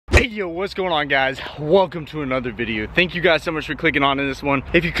Hey yo, what's going on guys? Welcome to another video. Thank you guys so much for clicking on in this one.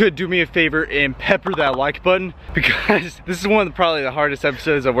 If you could do me a favor and pepper that like button, because this is one of probably the hardest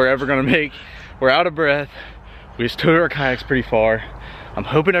episodes that we're ever gonna make. We're out of breath. We just towed our kayaks pretty far. I'm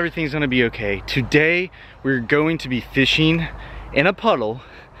hoping everything's gonna be okay. Today we're going to be fishing in a puddle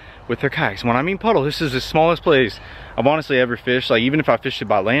with our kayaks. When I mean puddle, this is the smallest place I've honestly ever fished. Like even if I fished it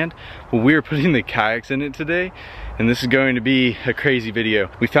by land, but we are putting the kayaks in it today, and this is going to be a crazy video.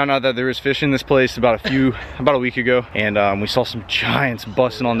 We found out that there was fish in this place about a week ago, and we saw some giants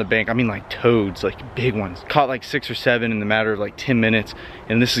busting on the bank. I mean like toads, like big ones. Caught like 6 or 7 in the matter of like 10 minutes,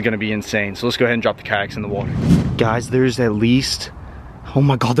 and this is gonna be insane. So let's go ahead and drop the kayaks in the water. Guys, there's at least, oh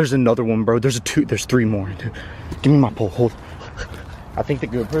my God, there's another one, bro. There's 3 more. Dude. Give me my pole, hold. I think the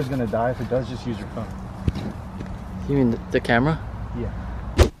GoPro's gonna die. If it does, just use your phone. You mean the camera?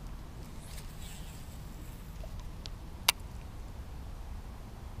 Yeah.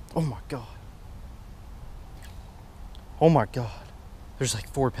 Oh my God. Oh my God. There's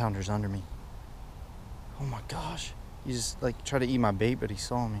like 4-pounders under me. Oh my gosh. He just like tried to eat my bait, but he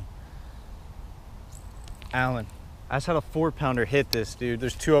saw me. Alan, I just had a 4-pounder hit this, dude.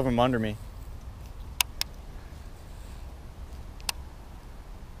 There's 2 of them under me.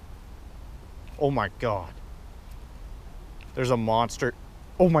 Oh my God. There's a monster.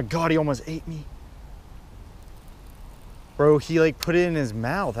 Oh my God, he almost ate me. Bro, he like put it in his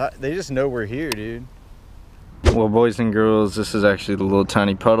mouth. They just know we're here, dude. Well, boys and girls, this is actually the little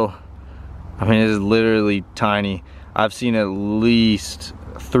tiny puddle. I mean, it is literally tiny. I've seen at least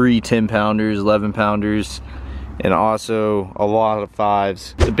 3 10-pounders, 11-pounders, and also a lot of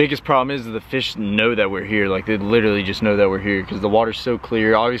 5s. The biggest problem is the fish know that we're here. Like they literally just know that we're here because the water's so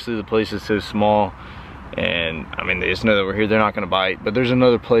clear. Obviously the place is so small, and I mean they just know that we're here. They're not gonna bite. But there's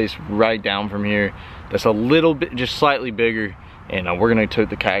another place right down from here that's a little bit, just slightly bigger, and we're gonna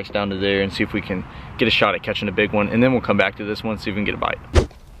tote the kayaks down to there and see if we can get a shot at catching a big one, and then we'll come back to this one, see if we can get a bite.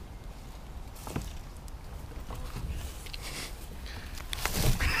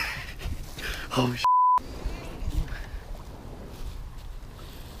 Oh shit.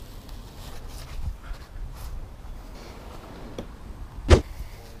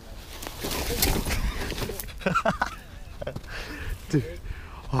 Dude,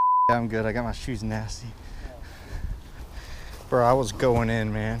 oh, I'm good. I got my shoes nasty. Bro, I was going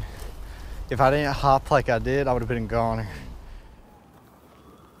in, man. If I didn't hop like I did, I would have been a goner.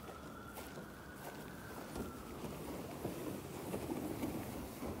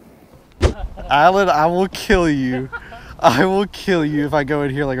 Alan, I will kill you. I will kill you if I go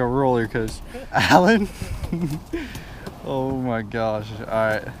in here like a roller coaster. Alan? Oh my gosh. All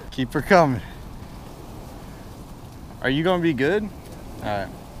right, keep her coming. Are you gonna be good? All right.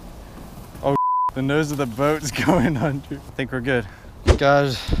 Oh, the nose of the boat's going under. I think we're good.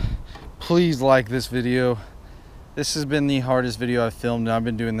 Guys, please like this video. This has been the hardest video I've filmed, and I've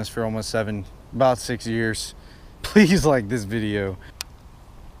been doing this for almost about 6 years. Please like this video.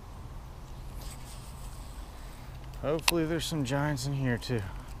 Hopefully there's some giants in here too.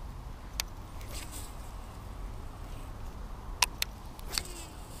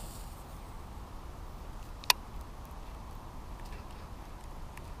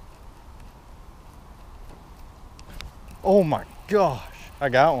 Oh my gosh, I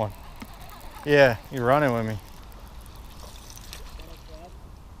got one. Yeah, you're running with me.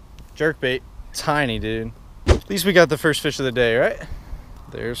 Jerkbait, tiny dude. At least we got the first fish of the day, right?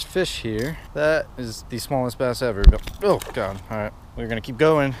 There's fish here. That is the smallest bass ever. Oh God, all right. We're gonna keep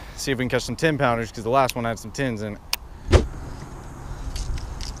going, see if we can catch some 10-pounders because the last one had some 10s in it.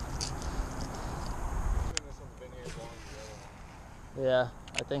 Yeah,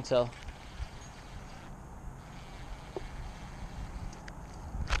 I think so.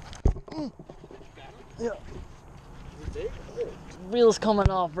 Yeah. Reel's coming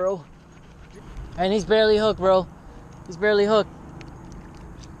off, bro. And he's barely hooked, bro. He's barely hooked.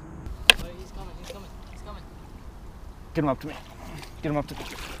 Wait, he's coming, he's coming, he's coming. Get him up to me. Get him up to me.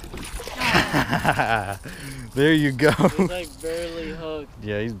 There you go. He's like barely hooked.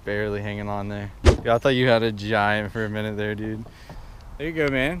 Yeah, he's barely hanging on there. Yeah, I thought you had a giant for a minute there, dude. There you go,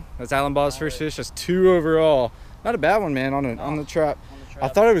 man. That's Alan Ball's first fish. That's 2 overall. Not a bad one, man, on the trap. I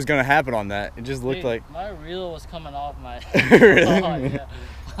thought it was gonna happen on that. It just looked like my reel was coming off my. Really? Oh, yeah.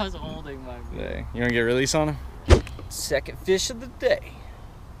 I was holding my reel. Dang. You wanna get a release on him? Second fish of the day.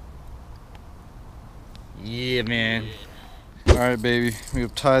 Yeah, man. All right, baby. We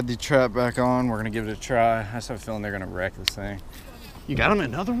have tied the trap back on. We're gonna give it a try. I just have a feeling they're gonna wreck this thing. You got him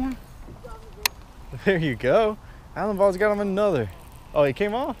another one? There you go. Alan Ball's got him another. Oh, he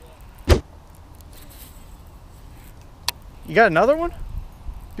came off? You got another one?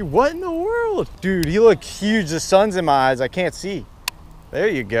 Dude, what in the world? Dude, he looked huge. The sun's in my eyes. I can't see. There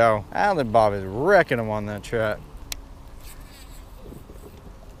you go. Alan Bob is wrecking him on that trap.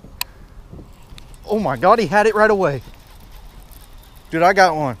 Oh my God, he had it right away. Dude, I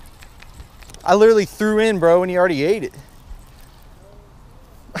got one. I literally threw in, bro, and he already ate it.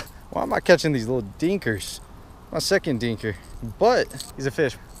 Why am I catching these little dinkers? My second dinker, but he's a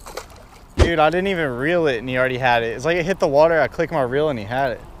fish. Dude, I didn't even reel it and he already had it. It's like it hit the water, I clicked my reel and he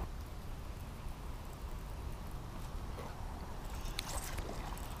had it.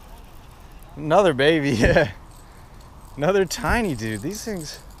 Another baby, yeah. Another tiny dude. These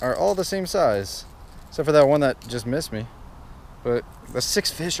things are all the same size, except for that one that just missed me. But that's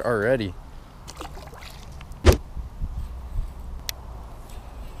 6 fish already.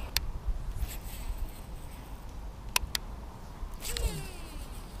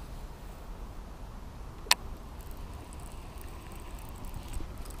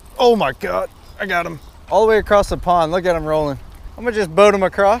 Oh my God, I got him. All the way across the pond, look at him rolling. I'm gonna just boat him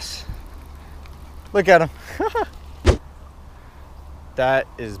across. Look at him. That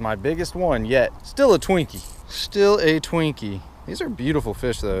is my biggest one yet. Still a Twinkie, still a Twinkie. These are beautiful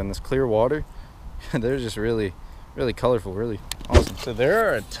fish though, in this clear water. They're just really colorful, really awesome. So there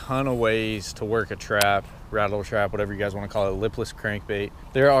are a ton of ways to work a trap, rattle trap, whatever you guys want to call it, lipless crankbait.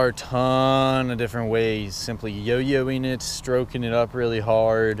 There are a ton of different ways. Simply yo-yoing it, stroking it up really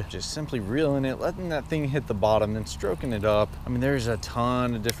hard, just simply reeling it, letting that thing hit the bottom, then stroking it up. I mean, there's a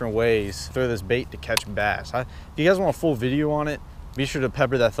ton of different ways to throw this bait to catch bass. If you guys want a full video on it, be sure to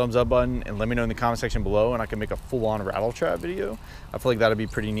pepper that thumbs up button and let me know in the comment section below, and I can make a full-on rattle trap video. I feel like that'd be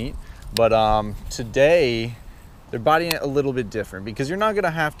pretty neat. But today, they're bodying it a little bit different because you're not gonna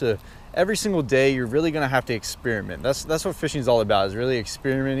have to, every single day, you're really gonna have to experiment. That's what fishing is all about, is really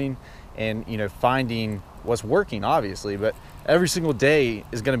experimenting and, you know, finding what's working, obviously, but every single day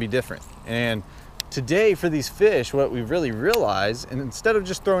is gonna be different. And today for these fish, what we really realized, and instead of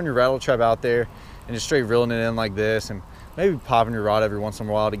just throwing your rattle trap out there and just straight reeling it in like this and maybe popping your rod every once in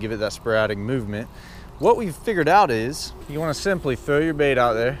a while to give it that sporadic movement, what we've figured out is you wanna simply throw your bait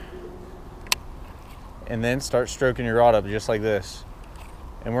out there and then start stroking your rod up just like this.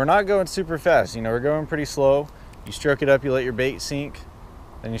 And we're not going super fast, you know, we're going pretty slow. You stroke it up, you let your bait sink,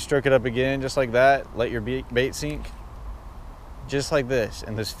 then you stroke it up again just like that, let your bait sink, just like this.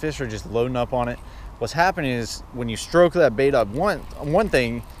 And those fish are just loading up on it. What's happening is when you stroke that bait up, one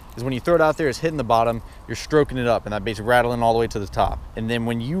thing is when you throw it out there, it's hitting the bottom, you're stroking it up and that bait's rattling all the way to the top. And then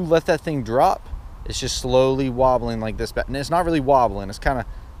when you let that thing drop, it's just slowly wobbling like this. And it's not really wobbling, it's kind of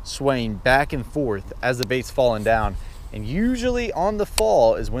swaying back and forth as the bait's falling down. And usually on the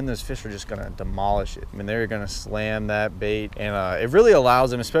fall is when those fish are just gonna demolish it. I mean, they're gonna slam that bait, and it really allows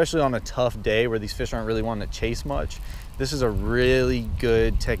them, especially on a tough day where these fish aren't really wanting to chase much. This is a really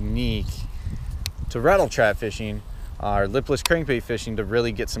good technique to rattle trap fishing or lipless crankbait fishing to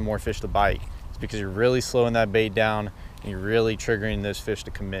really get some more fish to bite. It's because you're really slowing that bait down and you're really triggering those fish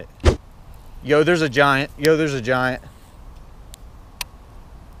to commit. Yo, there's a giant. Yo, there's a giant.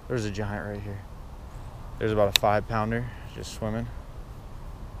 There's a giant right here. There's about a 5-pounder just swimming.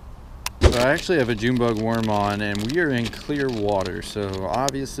 So I actually have a June bug worm on and we are in clear water. So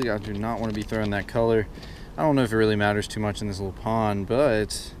obviously I do not want to be throwing that color. I don't know if it really matters too much in this little pond,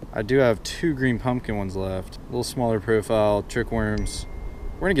 but I do have 2 green pumpkin ones left. A little smaller profile, trick worms.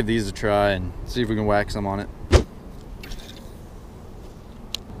 We're gonna give these a try and see if we can whack some on it.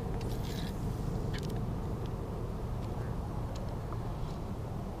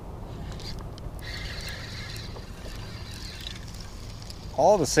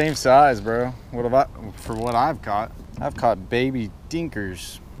 All the same size, bro. For what I've caught baby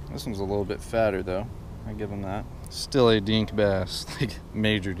dinkers. This one's a little bit fatter though. I give him that. Still a dink bass, like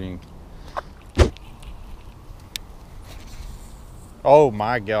major dink. Oh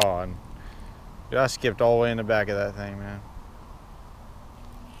my God. Dude, I skipped all the way in the back of that thing, man.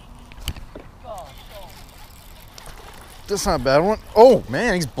 That's not a bad one. Oh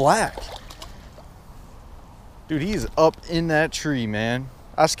man, he's black. Dude, he's up in that tree, man.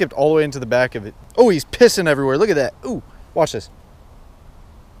 I skipped all the way into the back of it. Oh, he's pissing everywhere. Look at that. Ooh, watch this.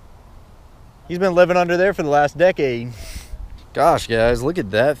 He's been living under there for the last decade. Gosh, guys, look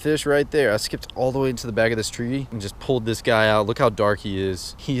at that fish right there. I skipped all the way into the back of this tree and just pulled this guy out. Look how dark he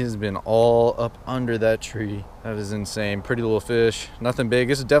is. He has been all up under that tree. That is insane. Pretty little fish. Nothing big.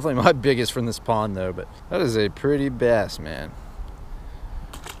 This is definitely my biggest from this pond, though, but that is a pretty bass, man.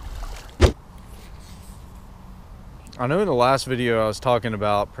 I know in the last video I was talking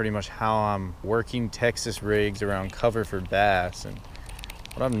about pretty much how I'm working Texas rigs around cover for bass, and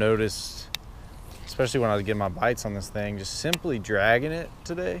what I've noticed especially when I was getting my bites on this thing, just simply dragging it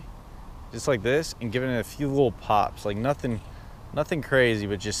today, just like this, and giving it a few little pops, like nothing crazy,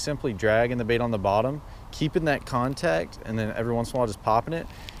 but just simply dragging the bait on the bottom, keeping that contact, and then every once in a while just popping it.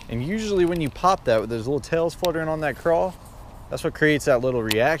 And usually when you pop that with those little tails fluttering on that crawl, that's what creates that little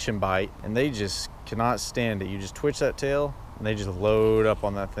reaction bite, and they just cannot stand it. You just twitch that tail and they just load up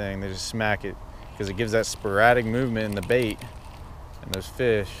on that thing. They just smack it because it gives that sporadic movement in the bait, and those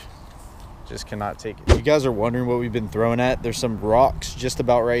fish just cannot take it. If you guys are wondering what we've been throwing at, there's some rocks just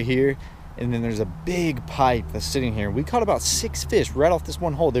about right here, and then there's a big pipe that's sitting here. We caught about 6 fish right off this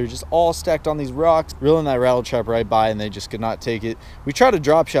one hole. They're just all stacked on these rocks, reeling that rattle trap right by, and they just could not take it. We tried to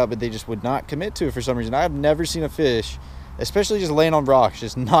drop shot, but they just would not commit to it for some reason. I've never seen a fish, especially just laying on rocks,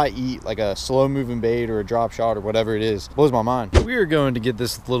 just not eat like a slow moving bait or a drop shot or whatever it is. Blows my mind. We are going to get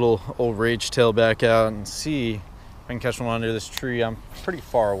this little old rage tail back out and see if I can catch one under this tree. I'm pretty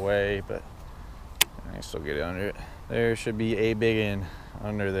far away, but I can still get it under it. There should be a big one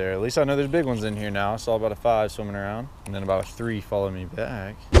under there. At least I know there's big ones in here now. I saw about a 5 swimming around, and then about a 3 following me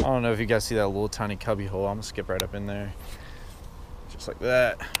back. I don't know if you guys see that little tiny cubby hole. I'm gonna skip right up in there, just like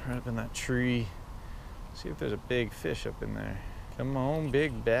that, right up in that tree. See if there's a big fish up in there. Come on,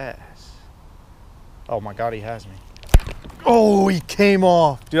 big bass. Oh my God, he has me. Oh, he came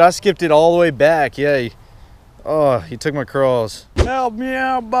off. Dude, I skipped it all the way back. Yeah, he took my crawls. Help me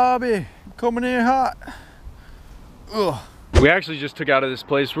out, Bobby. I'm coming in hot. Ugh. We actually just took out of this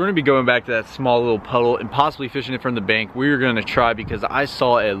place. We're gonna be going back to that small little puddle and possibly fishing it from the bank. We were gonna try because I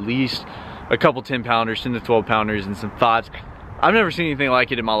saw at least a couple 10-pounders, 10 to 12-pounders, and some 5s. I've never seen anything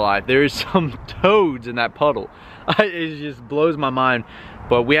like it in my life. There's some toads in that puddle. It just blows my mind.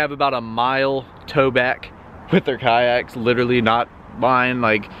 But we have about a mile tow back with our kayaks, literally not mine.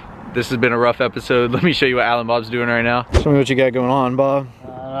 Like, this has been a rough episode. Let me show you what Alan Bob's doing right now. Show me what you got going on, Bob.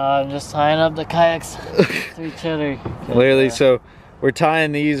 I'm just tying up the kayaks to each other. Literally, so we're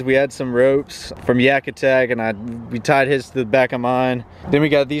tying these. We had some ropes from Yak Attack, and we tied his to the back of mine. Then we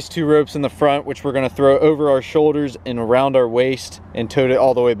got these 2 ropes in the front, which we're gonna throw over our shoulders and around our waist and tow it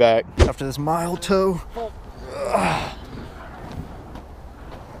all the way back. After this mile tow.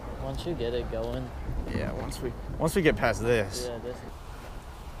 Once you get it going. Yeah, once we get past this. Yeah, this.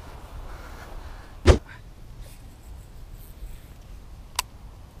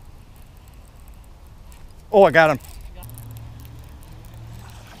 Oh, I got him.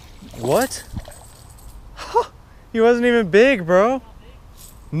 What? He wasn't even big, bro.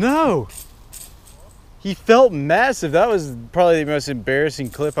 No. He felt massive. That was probably the most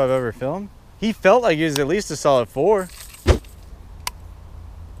embarrassing clip I've ever filmed. He felt like he was at least a solid 4.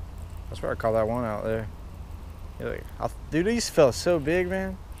 That's where I caught that one out there. Dude, these felt so big,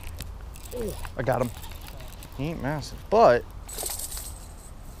 man. I got him. He ain't massive, but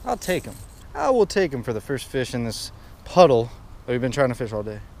I'll take him. I will take him for the first fish in this puddle that we've been trying to fish all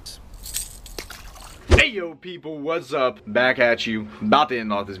day. Hey yo people, what's up? Back at you. About to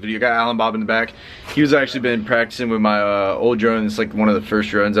end off this video. Got Alan Bob in the back. He was actually been practicing with my old drone. It's like one of the first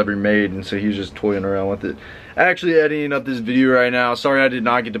drones ever made, and so he was just toying around with it. Actually editing up this video right now. Sorry I did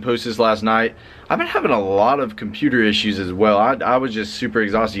not get to post this last night. I've been having a lot of computer issues as well. I was just super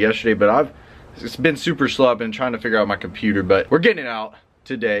exhausted yesterday, but it's been super slow. I've been trying to figure out my computer, but we're getting it out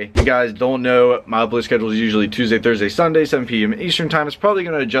today. If you guys don't know, my upload schedule is usually Tuesday, Thursday, Sunday, 7 p.m. Eastern time. It's probably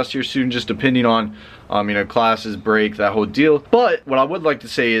going to adjust here soon, just depending on you know, classes, break, that whole deal. But what I would like to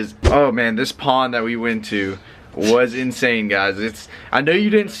say is, oh man, this pond that we went to was insane, guys. I know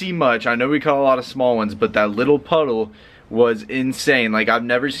you didn't see much. I know we caught a lot of small ones, but that little puddle was insane. Like, I've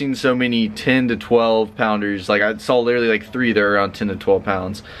never seen so many 10 to 12 pounders. Like, I saw literally like 3 that are around 10 to 12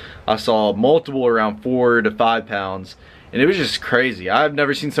 pounds. I saw multiple around 4 to 5 pounds. And it was just crazy. I've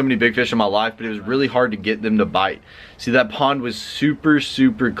never seen so many big fish in my life, but it was really hard to get them to bite. See, that pond was super,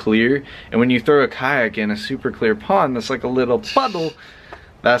 super clear. And when you throw a kayak in a super clear pond, that's like a little puddle.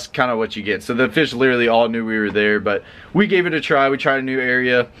 That's kind of what you get. So the fish literally all knew we were there, but we gave it a try. We tried a new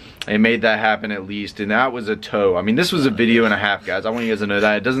area and made that happen at least, and that was a tow. I mean, this was a video and a half, guys. I want you guys to know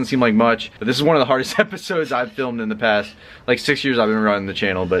that. It doesn't seem like much, but this is one of the hardest episodes I've filmed in the past, like 6 years I've been running the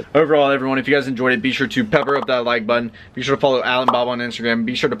channel. But overall, everyone, if you guys enjoyed it, be sure to pepper up that like button. Be sure to follow Alan Bob on Instagram.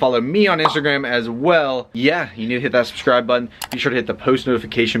 Be sure to follow me on Instagram as well. Yeah, you need to hit that subscribe button. Be sure to hit the post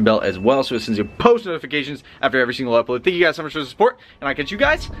notification bell as well, so it sends you post notifications after every single upload. Thank you guys so much for the support, and I'll catch you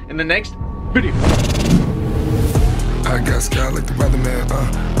guys in the next video. I got sky like the weatherman,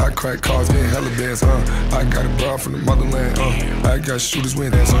 I crack cars, getting hella bands, I got a bra from the motherland, I got shooters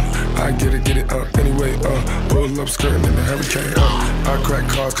with hands, I get it, anyway, pull up skirting in the hurricane, I crack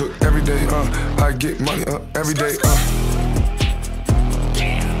cars, cook every day, I get money, every day,